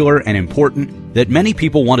spectacular and important that many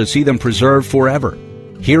people want to see them preserved forever.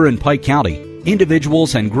 Here in Pike County,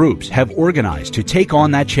 individuals and groups have organized to take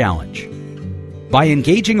on that challenge. By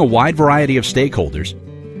engaging a wide variety of stakeholders,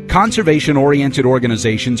 conservation-oriented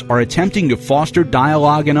organizations are attempting to foster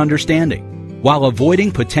dialogue and understanding while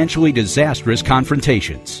avoiding potentially disastrous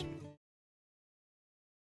confrontations.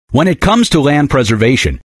 When it comes to land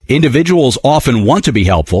preservation, individuals often want to be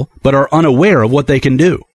helpful but are unaware of what they can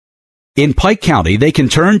do. In Pike County, they can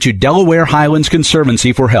turn to Delaware Highlands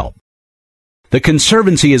Conservancy for help. The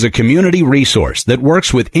Conservancy is a community resource that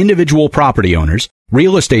works with individual property owners,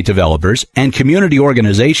 real estate developers, and community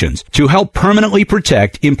organizations to help permanently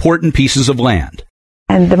protect important pieces of land.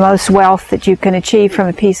 And the most wealth that you can achieve from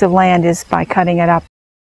a piece of land is by cutting it up,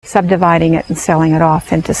 subdividing it, and selling it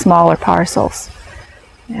off into smaller parcels.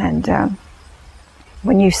 And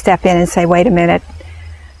when you step in and say, wait a minute,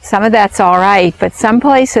 some of that's all right, but some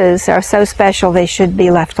places are so special they should be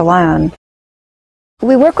left alone.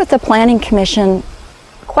 We work with the Planning Commission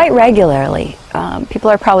quite regularly. People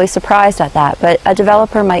are probably surprised at that, but a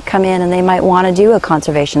developer might come in and they might want to do a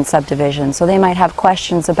conservation subdivision, so they might have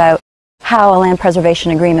questions about how a land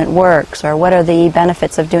preservation agreement works or what are the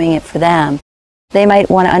benefits of doing it for them. They might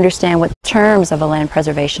want to understand what the terms of a land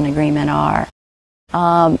preservation agreement are.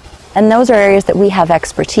 And those are areas that we have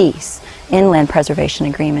expertise in land preservation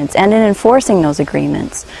agreements and in enforcing those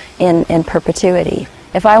agreements in perpetuity.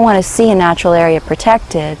 If I want to see a natural area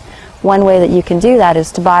protected, one way that you can do that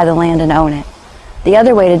is to buy the land and own it. The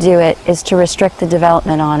other way to do it is to restrict the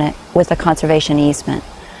development on it with a conservation easement.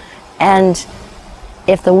 And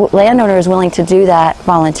if the landowner is willing to do that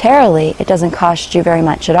voluntarily, it doesn't cost you very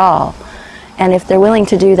much at all. And if they're willing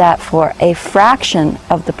to do that for a fraction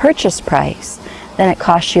of the purchase price, then it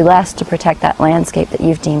costs you less to protect that landscape that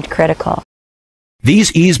you've deemed critical.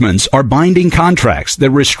 These easements are binding contracts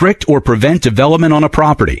that restrict or prevent development on a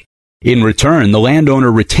property. In return, the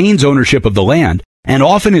landowner retains ownership of the land and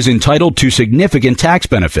often is entitled to significant tax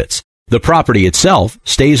benefits. The property itself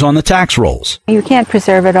stays on the tax rolls. You can't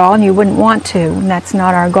preserve it all, and you wouldn't want to, and that's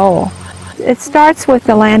not our goal. It starts with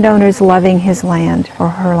the landowner's loving his land or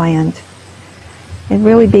her land. It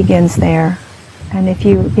really begins there. And if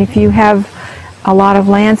you have a lot of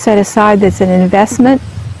land set aside that's an investment,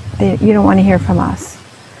 you don't want to hear from us.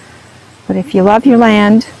 But if you love your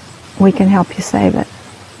land, we can help you save it.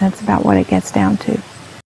 That's about what it gets down to.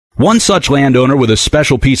 One such landowner with a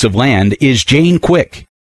special piece of land is Jane Quick.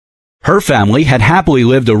 Her family had happily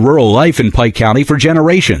lived a rural life in Pike County for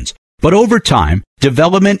generations, but over time,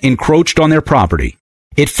 development encroached on their property.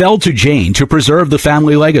 It fell to Jane to preserve the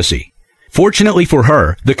family legacy. Fortunately for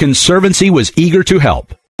her, the Conservancy was eager to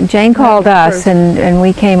help. Jane called us, and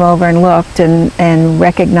we came over and looked and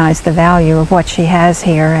recognized the value of what she has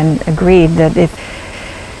here and agreed that if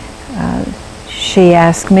she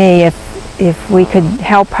asked me if we could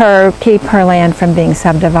help her keep her land from being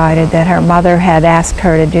subdivided, that her mother had asked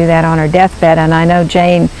her to do that on her deathbed, and I know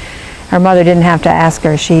Jane Her mother didn't have to ask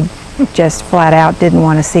her. She just flat out didn't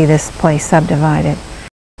want to see this place subdivided.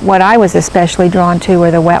 What I was especially drawn to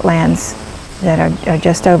were the wetlands that are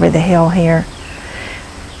just over the hill here,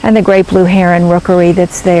 and the great blue heron rookery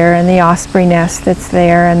that's there, and the osprey nest that's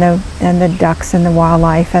there, and the ducks and the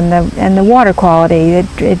wildlife, and the water quality.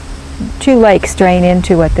 Two lakes drain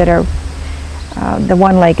into it that are, the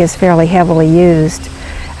one lake is fairly heavily used,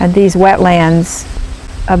 and these wetlands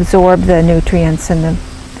absorb the nutrients and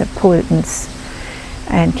the pollutants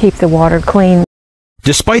and keep the water clean.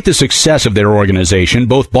 Despite the success of their organization,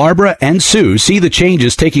 both Barbara and Sue see the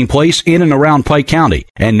changes taking place in and around Pike County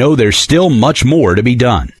and know there's still much more to be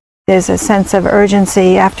done. There's a sense of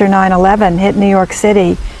urgency after 9/11 hit New York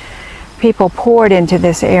City. People poured into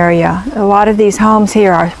this area. A lot of these homes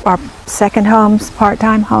here are second homes,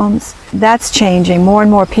 part-time homes. That's changing. More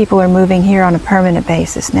and more people are moving here on a permanent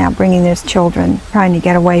basis now, bringing their children, trying to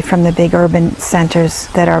get away from the big urban centers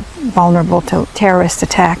that are vulnerable to terrorist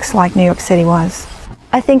attacks like New York City was.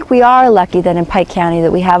 I think we are lucky that in Pike County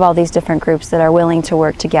that we have all these different groups that are willing to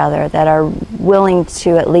work together, that are willing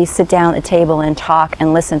to at least sit down at a table and talk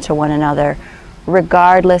and listen to one another,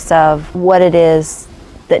 regardless of what it is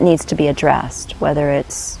that needs to be addressed, whether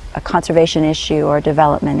it's a conservation issue or a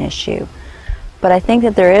development issue. But I think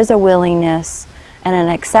that there is a willingness and an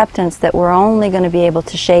acceptance that we're only going to be able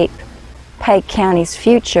to shape Pike County's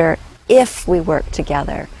future if we work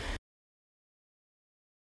together.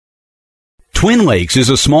 Twin Lakes is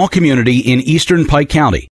a small community in eastern Pike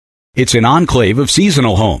County. It's an enclave of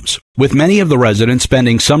seasonal homes, with many of the residents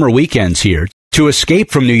spending summer weekends here to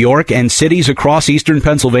escape from New York and cities across eastern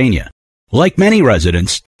Pennsylvania. Like many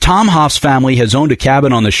residents, Tom Hoff's family has owned a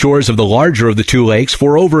cabin on the shores of the larger of the two lakes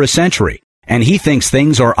for over a century, and he thinks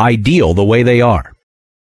things are ideal the way they are.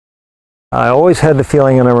 I always had the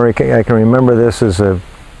feeling, and I can remember this as a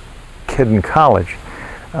kid in college,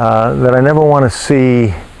 that I never want to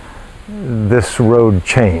see this road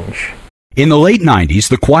change. In the late 90s,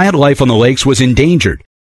 the quiet life on the lakes was endangered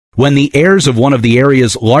when the heirs of one of the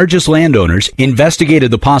area's largest landowners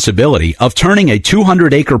investigated the possibility of turning a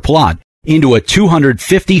 200-acre plot into a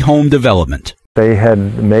 250-home development. They had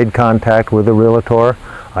made contact with a realtor.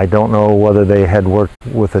 I don't know whether they had worked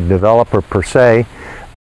with a developer per se,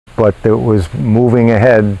 but it was moving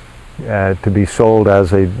ahead to be sold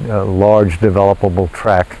as a large developable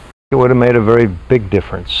tract. It would have made a very big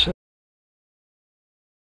difference.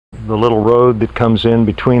 The little road that comes in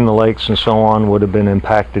between the lakes and so on would have been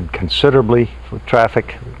impacted considerably with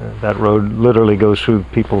traffic. That road literally goes through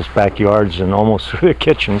people's backyards and almost through their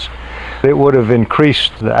kitchens. It would have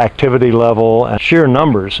increased the activity level and sheer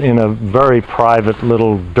numbers in a very private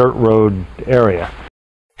little dirt road area.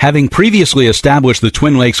 Having previously established the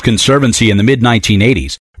Twin Lakes Conservancy in the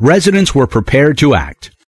mid-1980s, residents were prepared to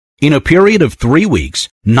act. In a period of 3 weeks,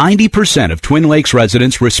 90% of Twin Lakes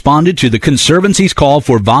residents responded to the Conservancy's call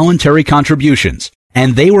for voluntary contributions,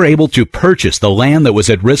 and they were able to purchase the land that was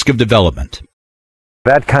at risk of development.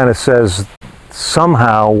 That kind of says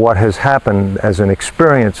somehow what has happened as an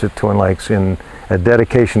experience at Twin Lakes in a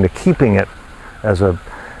dedication to keeping it as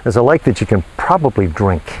a lake that you can probably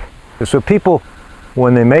drink. So people,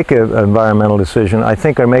 when they make an environmental decision, I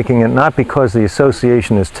think are making it not because the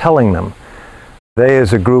association is telling them. They,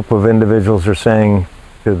 as a group of individuals, are saying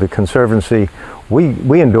to the Conservancy,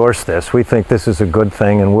 we endorse this, we think this is a good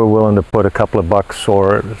thing, and we're willing to put a couple of bucks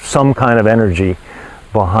or some kind of energy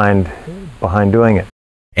behind doing it.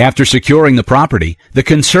 After securing the property, the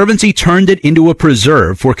Conservancy turned it into a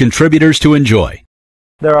preserve for contributors to enjoy.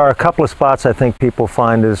 There are a couple of spots I think people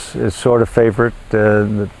find is sort of favorite.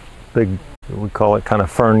 The big, we call it kind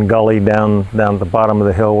of Fern Gully down the bottom of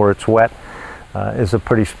the hill where it's wet is a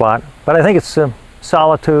pretty spot. But I think it's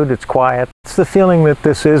solitude, it's quiet. It's the feeling that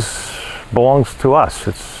this belongs to us.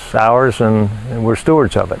 It's ours and we're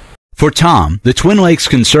stewards of it. For Tom, the Twin Lakes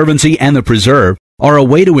Conservancy and the Preserve are a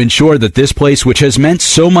way to ensure that this place, which has meant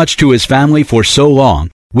so much to his family for so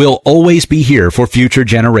long, will always be here for future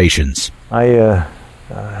generations. I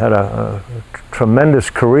had a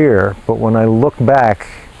tremendous career, but when I look back,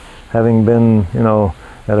 having been,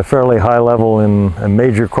 at a fairly high level in a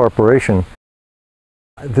major corporation,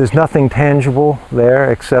 there's nothing tangible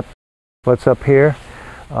there except what's up here.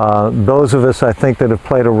 Those of us, I think, that have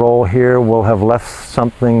played a role here will have left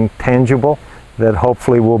something tangible that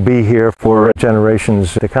hopefully will be here for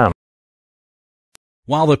generations to come.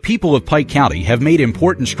 While the people of Pike County have made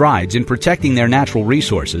important strides in protecting their natural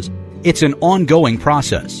resources, it's an ongoing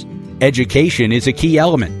process. Education is a key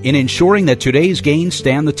element in ensuring that today's gains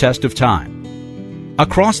stand the test of time.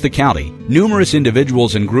 Across the county, numerous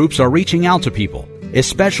individuals and groups are reaching out to people,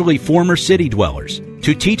 especially former city dwellers,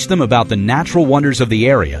 to teach them about the natural wonders of the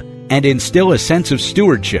area and instill a sense of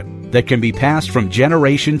stewardship that can be passed from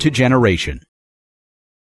generation to generation.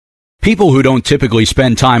 People who don't typically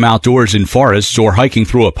spend time outdoors in forests or hiking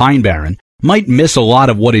through a pine barren might miss a lot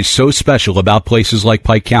of what is so special about places like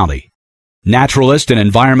Pike County. Naturalist and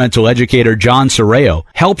environmental educator John Sorreo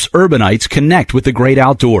helps urbanites connect with the great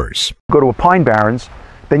outdoors. Go to a pine barrens,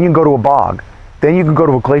 then you can go to a bog, then you can go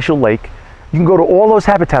to a glacial lake. You can go to all those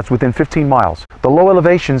habitats within 15 miles. The low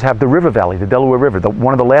elevations have the river valley, the Delaware River,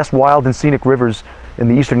 one of the last wild and scenic rivers in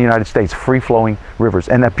the eastern United States, free-flowing rivers.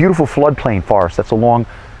 And that beautiful floodplain forest that's along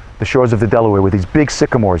the shores of the Delaware where these big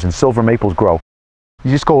sycamores and silver maples grow.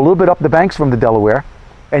 You just go a little bit up the banks from the Delaware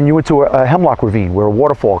and you're into a hemlock ravine where a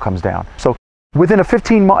waterfall comes down. So within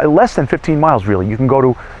less than 15 miles really, you can go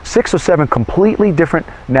to 6 or 7 completely different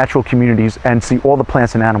natural communities and see all the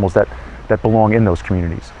plants and animals that belong in those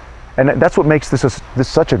communities. And that's what makes this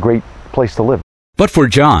such a great place to live. But for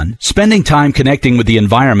John, spending time connecting with the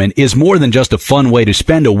environment is more than just a fun way to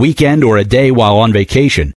spend a weekend or a day while on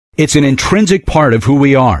vacation. It's an intrinsic part of who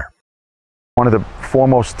we are. One of the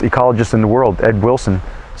foremost ecologists in the world, Ed Wilson,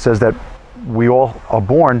 says that we all are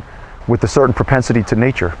born with a certain propensity to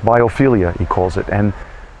nature, biophilia, he calls it. And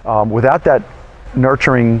without that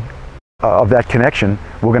nurturing of that connection,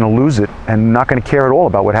 we're going to lose it and not going to care at all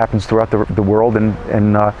about what happens throughout the world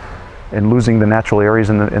and losing the natural areas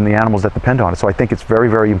and the animals that depend on it. So I think it's very,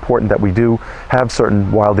 very important that we do have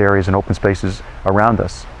certain wild areas and open spaces around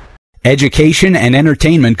us. Education and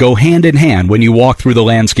entertainment go hand in hand when you walk through the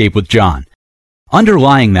landscape with John.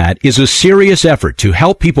 Underlying that is a serious effort to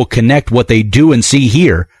help people connect what they do and see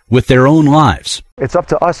here with their own lives. It's up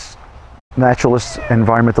to us, naturalists,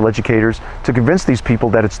 environmental educators, to convince these people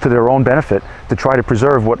that it's to their own benefit to try to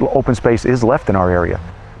preserve what open space is left in our area,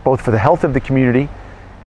 both for the health of the community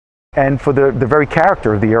and for the very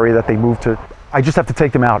character of the area that they move to. I just have to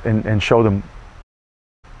take them out and show them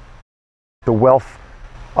the wealth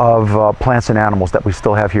of plants and animals that we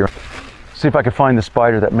still have here. See if I can find the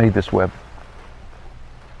spider that made this web.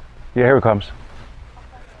 Yeah, here it comes.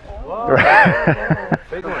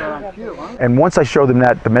 And once I show them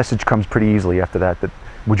that, the message comes pretty easily after that,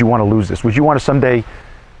 would you want to lose this? Would you want to someday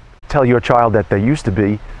tell your child that there used to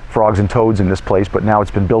be frogs and toads in this place, but now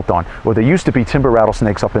it's been built on? Or there used to be timber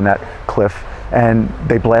rattlesnakes up in that cliff, and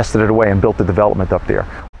they blasted it away and built the development up there.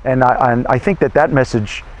 And I think that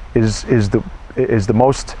message is the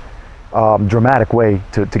most dramatic way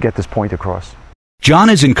to get this point across. John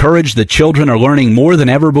has encouraged that children are learning more than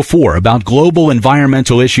ever before about global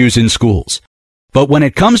environmental issues in schools. But when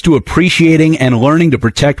it comes to appreciating and learning to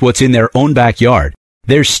protect what's in their own backyard,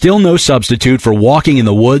 there's still no substitute for walking in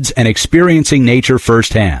the woods and experiencing nature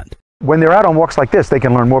firsthand. When they're out on walks like this, they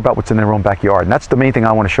can learn more about what's in their own backyard. And that's the main thing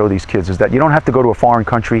I want to show these kids, is that you don't have to go to a foreign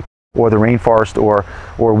country or the rainforest or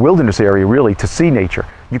wilderness area really to see nature.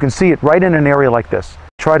 You can see it right in an area like this.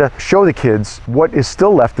 Try to show the kids what is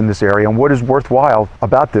still left in this area and what is worthwhile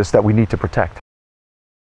about this that we need to protect.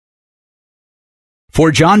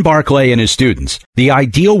 For John Barclay and his students, the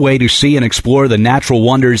ideal way to see and explore the natural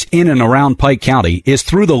wonders in and around Pike County is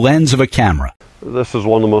through the lens of a camera. This is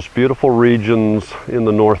one of the most beautiful regions in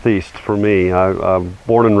the Northeast for me. I'm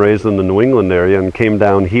born and raised in the New England area and came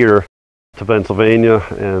down here to Pennsylvania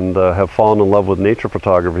and have fallen in love with nature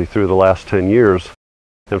photography through the last 10 years.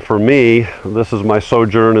 And for me, this is my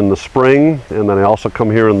sojourn in the spring, and then I also come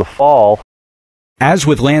here in the fall. As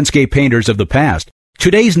with landscape painters of the past,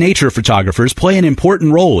 today's nature photographers play an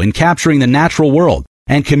important role in capturing the natural world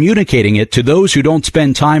and communicating it to those who don't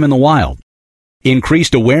spend time in the wild.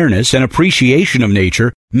 Increased awareness and appreciation of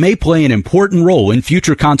nature may play an important role in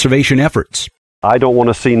future conservation efforts. I don't want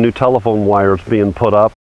to see new telephone wires being put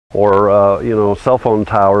up or, cell phone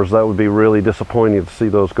towers. That would be really disappointing to see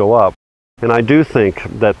those go up. And I do think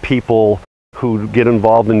that people who get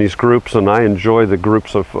involved in these groups, and I enjoy the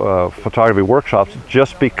groups of photography workshops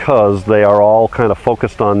just because they are all kind of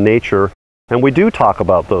focused on nature. And we do talk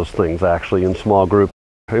about those things actually in small groups.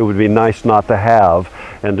 It would be nice not to have,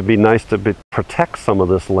 and to be nice to protect some of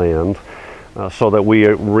this land so that we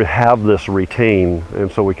have this retained,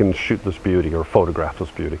 and so we can shoot this beauty or photograph this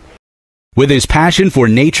beauty. With his passion for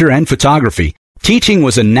nature and photography, teaching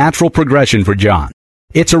was a natural progression for John.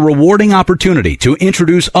 It's a rewarding opportunity to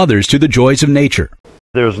introduce others to the joys of nature.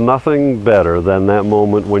 There's nothing better than that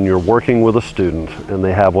moment when you're working with a student and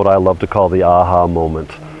they have what I love to call the aha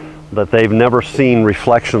moment. That they've never seen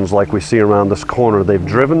reflections like we see around this corner. They've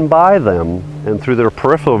driven by them, and through their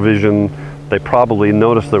peripheral vision, they probably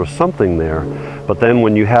noticed there was something there. But then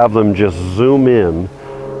when you have them just zoom in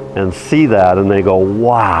and see that, and they go,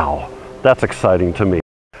 wow, that's exciting to me.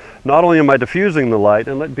 Not only am I diffusing the light,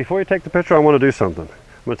 and before you take the picture, I want to do something.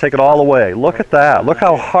 I'm going to take it all away. Look at that. Look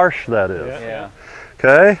how harsh that is. Yeah.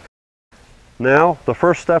 Okay? Now, the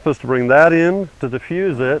first step is to bring that in, to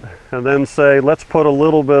diffuse it, and then say, let's put a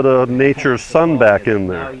little bit of nature's sun back in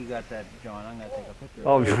there. Now you got that, John. I'm going to take a picture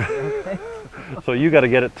of it. Oh, so you got to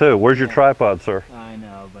get it too. Where's your tripod, sir? I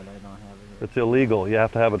know, but I don't have it. It's illegal. You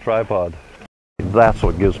have to have a tripod. That's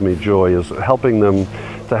what gives me joy, is helping them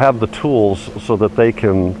to have the tools so that they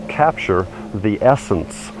can capture the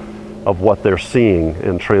essence of what they're seeing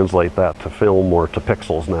and translate that to film or to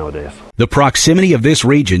pixels nowadays. The proximity of this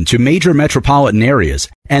region to major metropolitan areas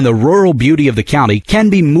and the rural beauty of the county can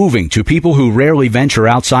be moving to people who rarely venture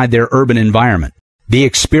outside their urban environment. The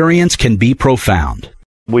experience can be profound.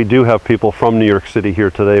 We do have people from New York City here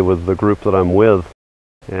today with the group that I'm with,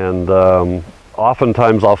 and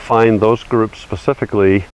oftentimes I'll find those groups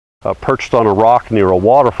specifically perched on a rock near a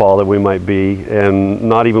waterfall that we might be, and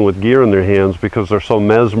not even with gear in their hands, because they're so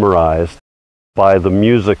mesmerized by the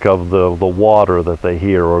music of the water that they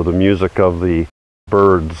hear, or the music of the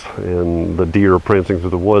birds and the deer prancing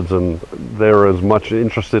through the woods, and they're as much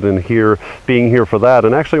interested in being here for that.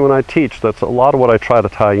 And actually, when I teach, that's a lot of what I try to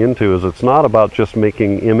tie into, is it's not about just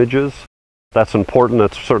making images. That's important.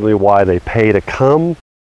 That's certainly why they pay to come.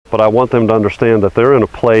 But I want them to understand that they're in a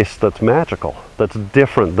place that's magical, that's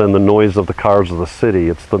different than the noise of the cars of the city.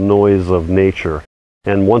 It's the noise of nature.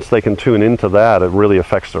 And once they can tune into that, it really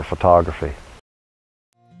affects their photography.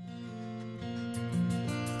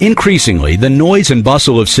 Increasingly, the noise and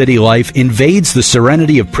bustle of city life invades the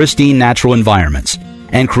serenity of pristine natural environments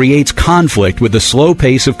and creates conflict with the slow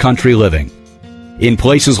pace of country living. In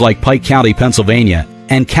places like Pike County, Pennsylvania,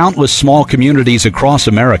 and countless small communities across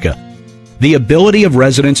America, the ability of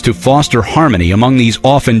residents to foster harmony among these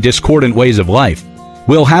often discordant ways of life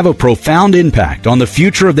will have a profound impact on the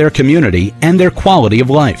future of their community and their quality of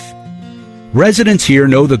life. Residents here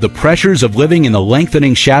know that the pressures of living in the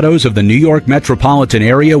lengthening shadows of the New York metropolitan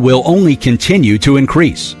area will only continue to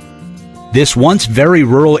increase. This once very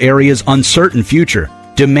rural area's uncertain future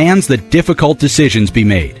demands that difficult decisions be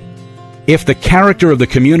made. If the character of the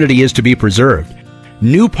community is to be preserved,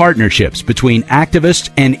 new partnerships between activists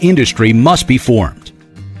and industry must be formed.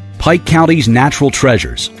 Pike County's natural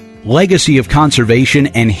treasures, legacy of conservation,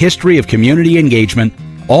 and history of community engagement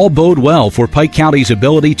all bode well for Pike County's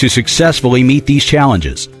ability to successfully meet these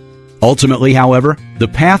challenges. Ultimately, however, the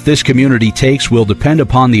path this community takes will depend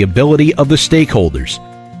upon the ability of the stakeholders,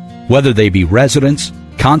 whether they be residents,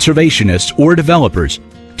 conservationists, or developers,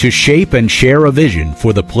 to shape and share a vision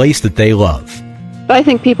for the place that they love. But I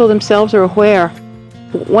think people themselves are aware.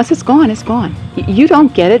 Once it's gone, it's gone. You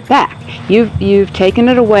don't get it back. You've taken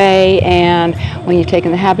it away, and when you've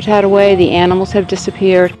taken the habitat away, the animals have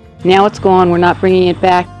disappeared. Now it's gone, we're not bringing it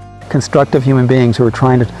back. Constructive human beings who are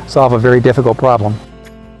trying to solve a very difficult problem.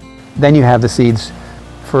 Then you have the seeds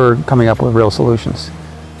for coming up with real solutions.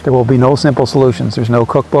 There will be no simple solutions. There's no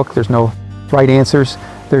cookbook, there's no right answers.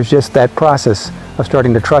 There's just that process of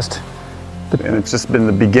starting to trust. And it's just been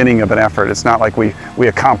the beginning of an effort. It's not like we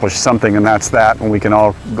accomplished something and that's that, and we can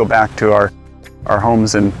all go back to our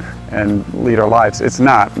homes and lead our lives. It's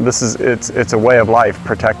not. It's a way of life,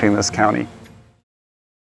 protecting this county.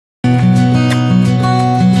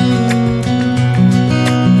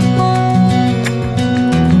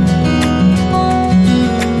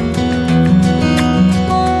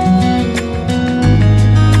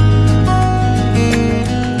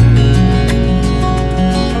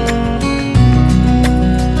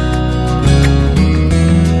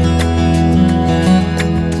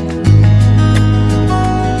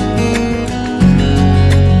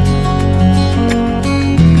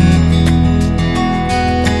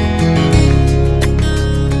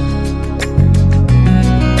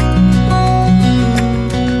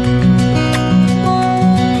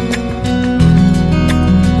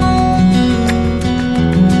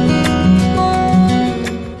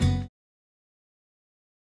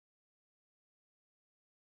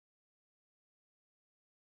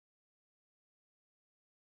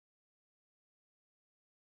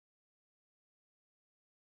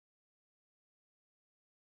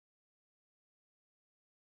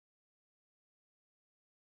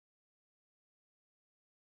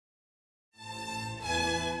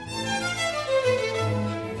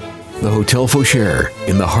 The Hotel Fauchère,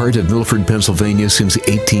 in the heart of Milford, Pennsylvania since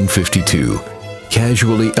 1852.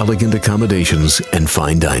 Casually elegant accommodations and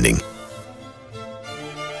fine dining.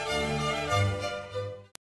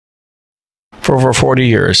 For over 40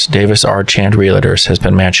 years, Davis R. Chand Realtors has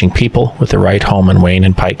been matching people with the right home in Wayne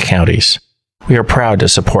and Pike counties. We are proud to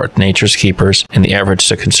support nature's keepers in the efforts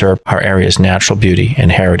to conserve our area's natural beauty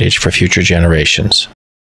and heritage for future generations.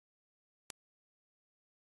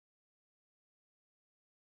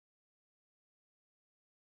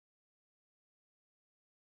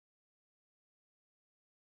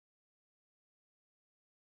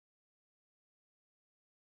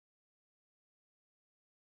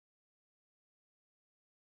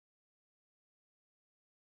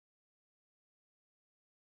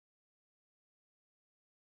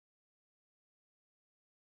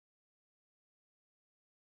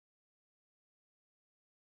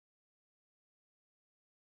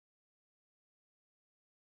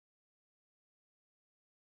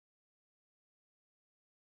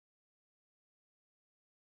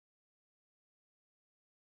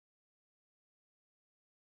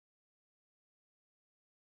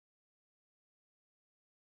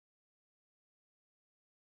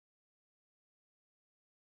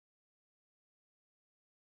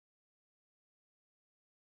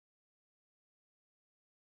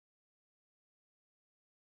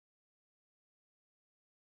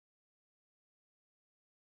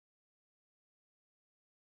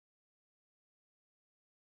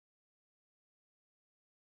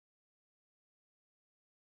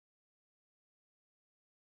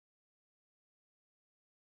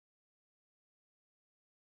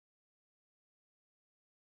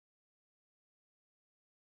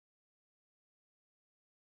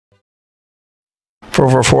 For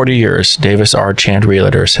over 40 years, Davis R. Chand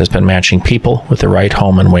Realtors has been matching people with the right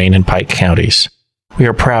home in Wayne and Pike counties. We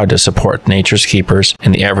are proud to support nature's keepers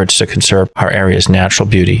in the efforts to conserve our area's natural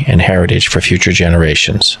beauty and heritage for future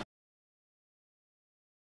generations.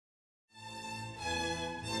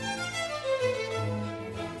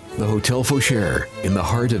 The Hotel Fauchère, in the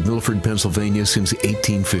heart of Milford, Pennsylvania since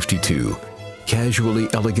 1852. Casually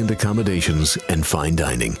elegant accommodations and fine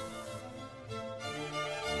dining.